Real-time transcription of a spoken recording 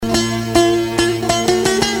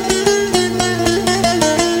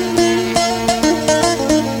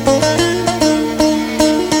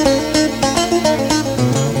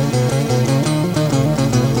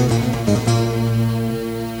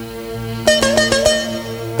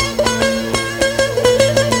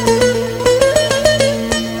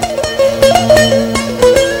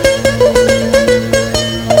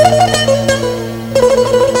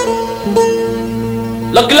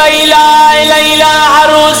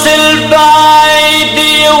الناس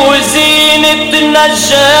البعيدة وزينة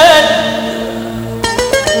النجد،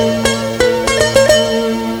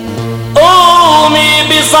 قومي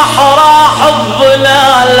بصحراء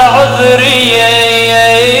حبنا العذرية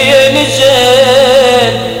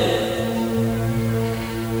نجد.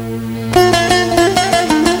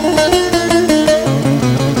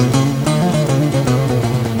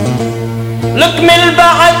 لك من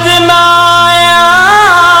بعد ما يا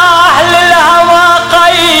أهل الهوى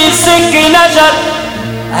قيسك نجد،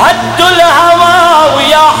 هدوا الهوى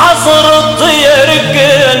ويا حصر الطير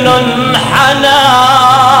كنوا انحنى.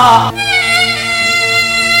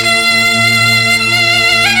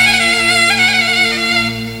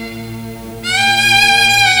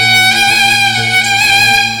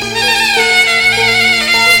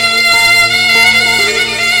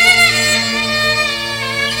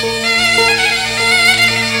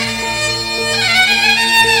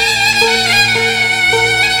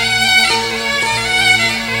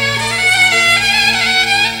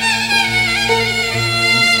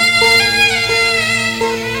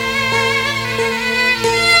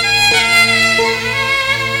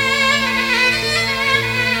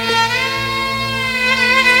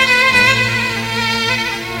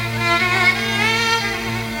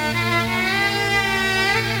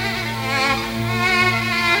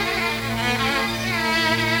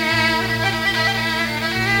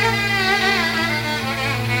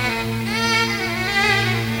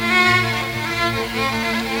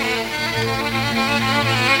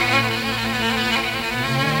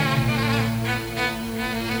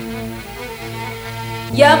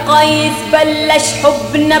 يا قيس بلش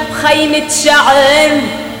حبنا بخيمة شعر،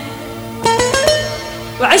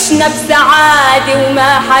 وعشنا بسعادة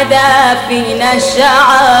وما حدا فينا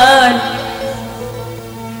شعر.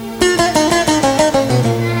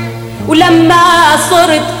 ولما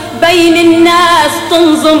صرت بين الناس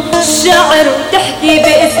تنظم الشعر وتحكي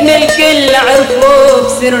باسم الكل عرفوا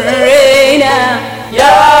بسرنا.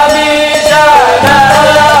 يا ميزانا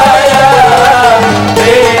يا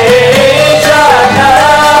ميزانا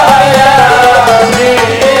يا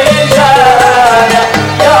ميزانا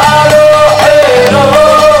يا روحي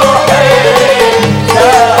روحي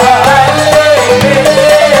تعلمي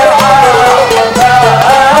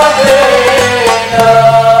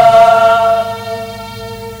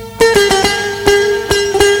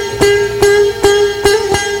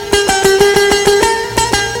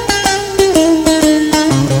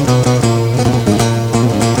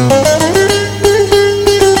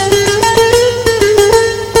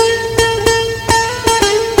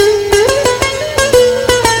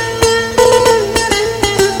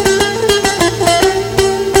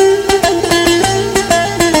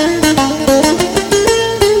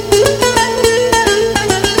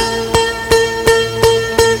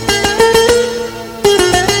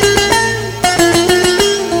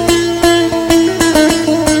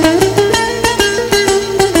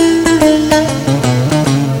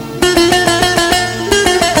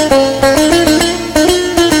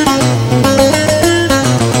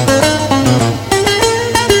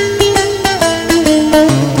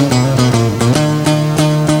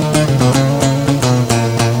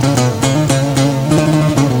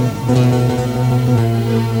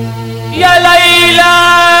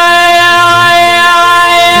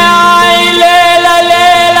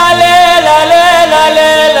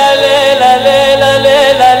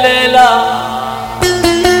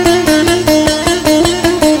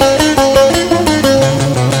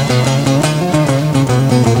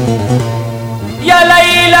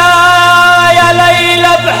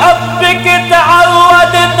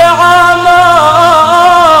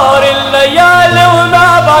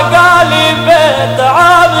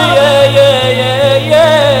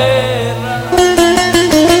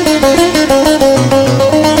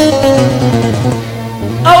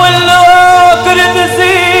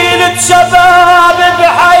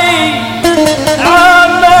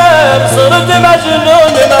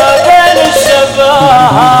مجنون ما بين الشباب،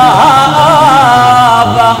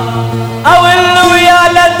 او اللي ويا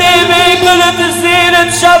نديمي قلت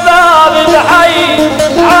زينة شباب بحي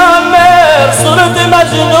عامر، صرت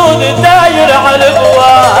مجنون داير على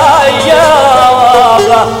البوايا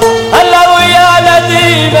هلا ويا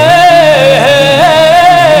نديمي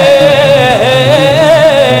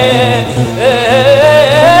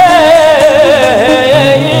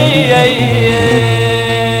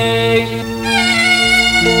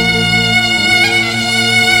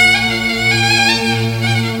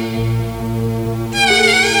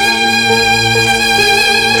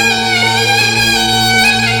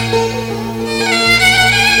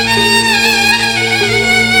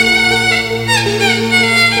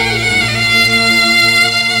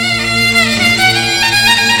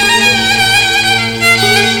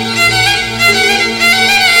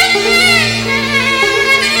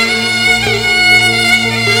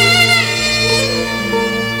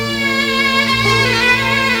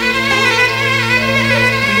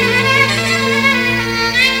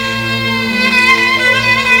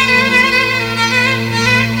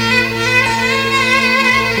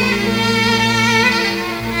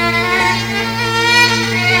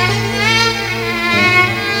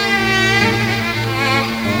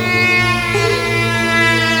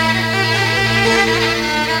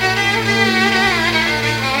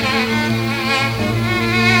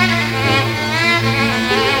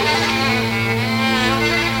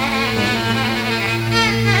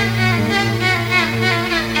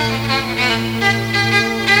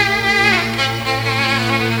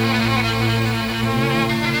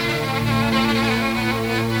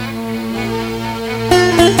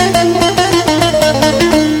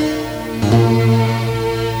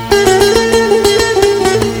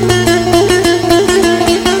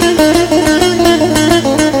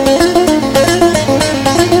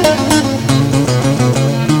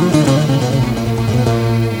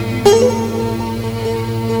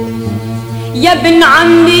يا ابن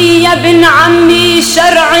عمي يا ابن عمي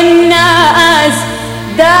شرع الناس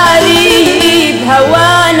داري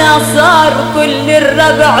بهوانا صار كل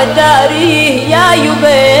الربع داريه يا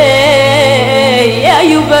يبي يا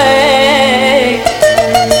يبي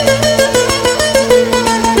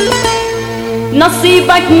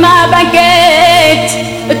نصيبك ما بكيت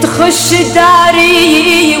تخش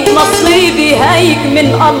داري ونصيبي هيك من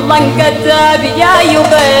الله انكتب يا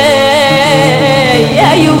يبي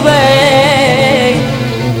يا يبي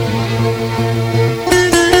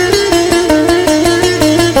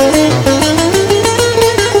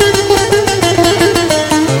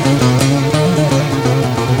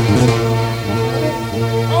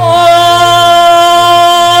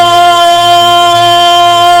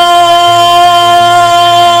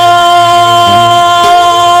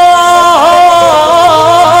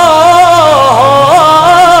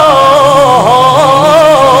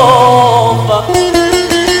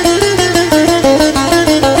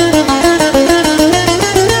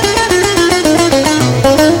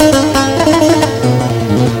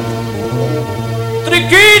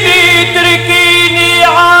تركيني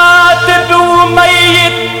عاتب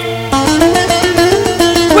وميت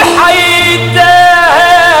وحيدين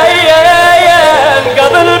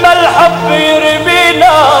قبل ما الحب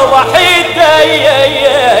يرمينا وحيدين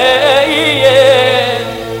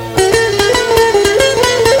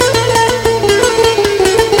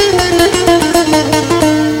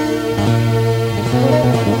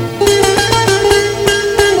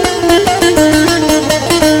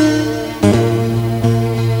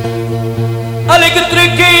قالك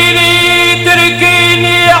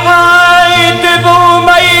تركيني عايتب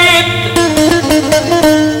وميت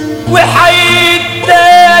وحيدين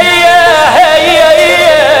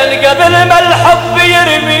قبل ما الحب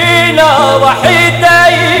يرمينا وحيدين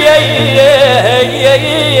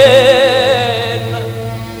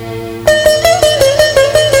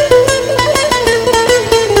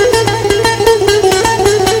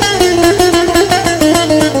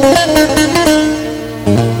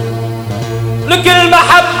لك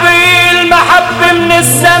المحبة من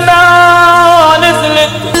السماء نزلت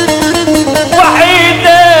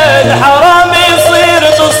وحيدين حرام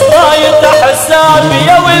يصير تصطايد حسابي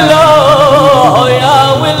يا ولا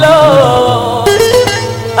يا ولا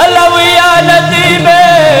هلا ويا نديمة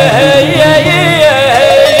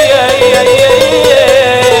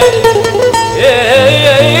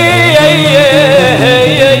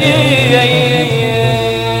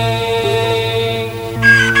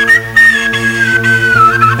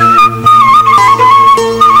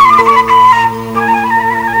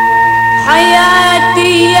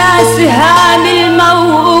حياتي يا سهام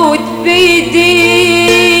الموت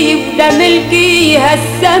بيدي ولا ملكي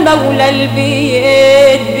هالسما ولا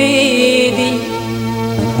البيت بيدي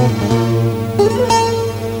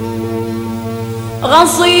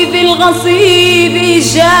الغصيب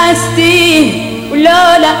إجازتي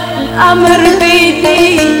ولولا الأمر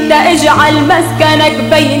بيدي تجعل مسكنك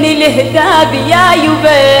بين الهداب يا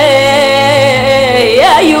يبي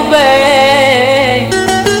يا يبي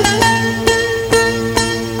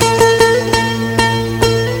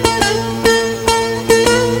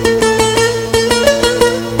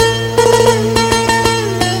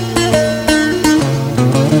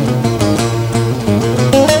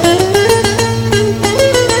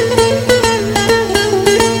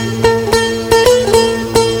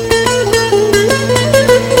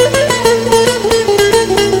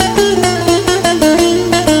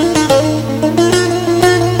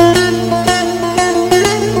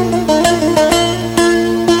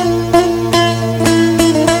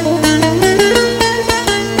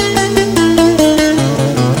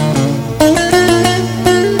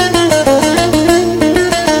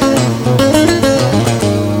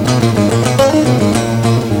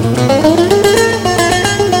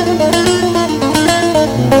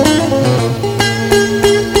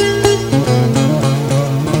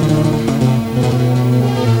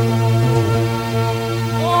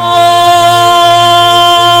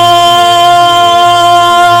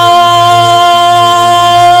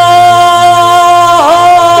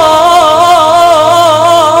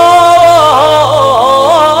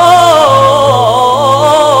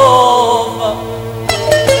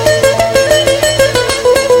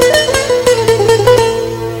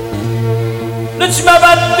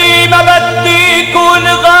ما بدي يكون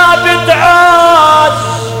غابت عاش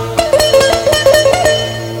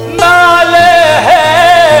ما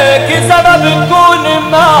لهيك سبب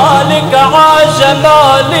يكون مالك عاش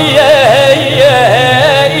مالي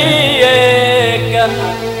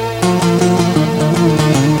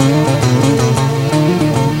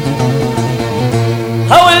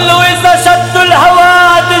هو اللي إذا شدوا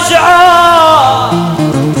الهوى تجعل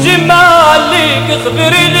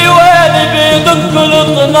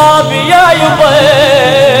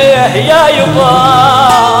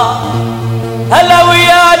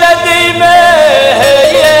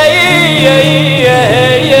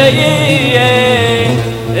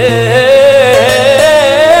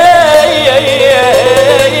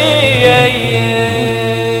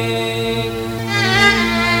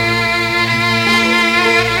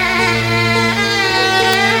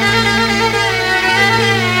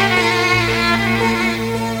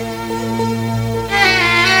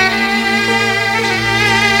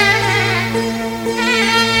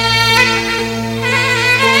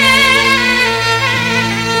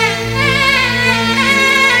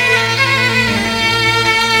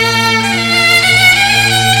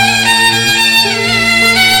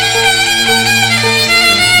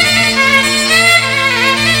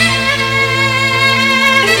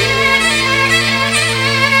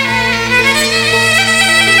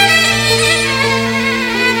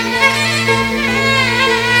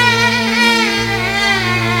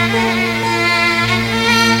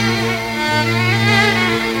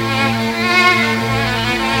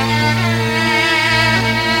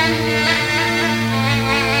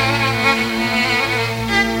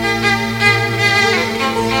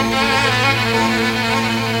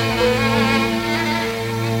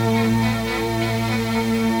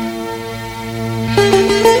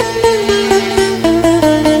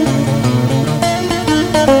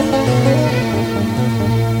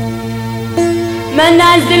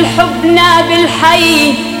منازل حبنا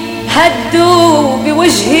بالحي هدوا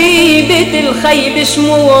بوجهي بيت الخي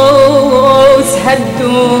بشموس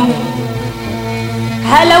هدوا.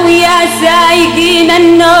 هلا ويا سايقين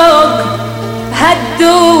النوق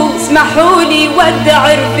هدوا اسمحولي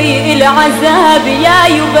ودع رفيق العذاب يا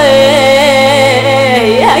يبا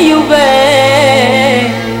يا يبا.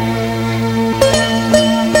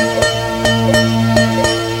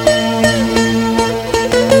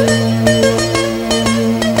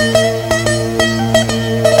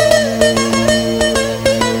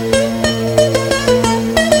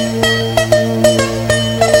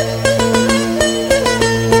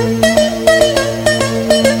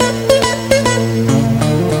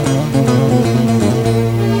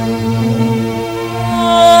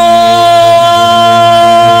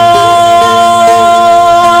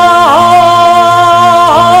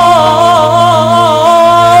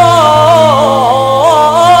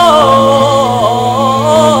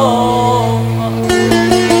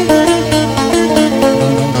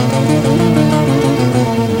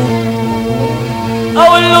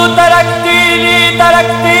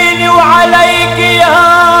 تركتيني وعليك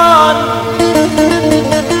يهان،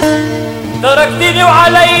 تركتيني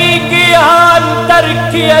وعليك يهان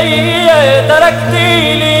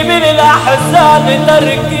تركتيني من الأحزان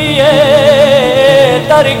تركي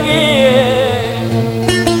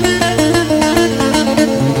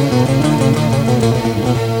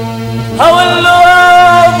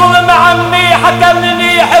هولوا ظلم عمي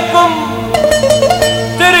حكمني حكم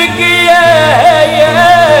تركي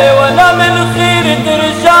وانا من خيرة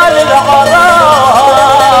رجال العرام.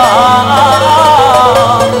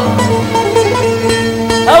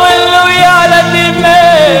 هولوا يا لتيمة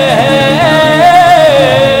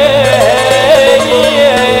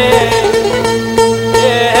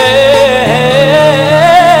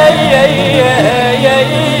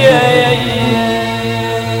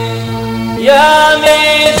يا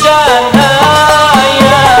ميجان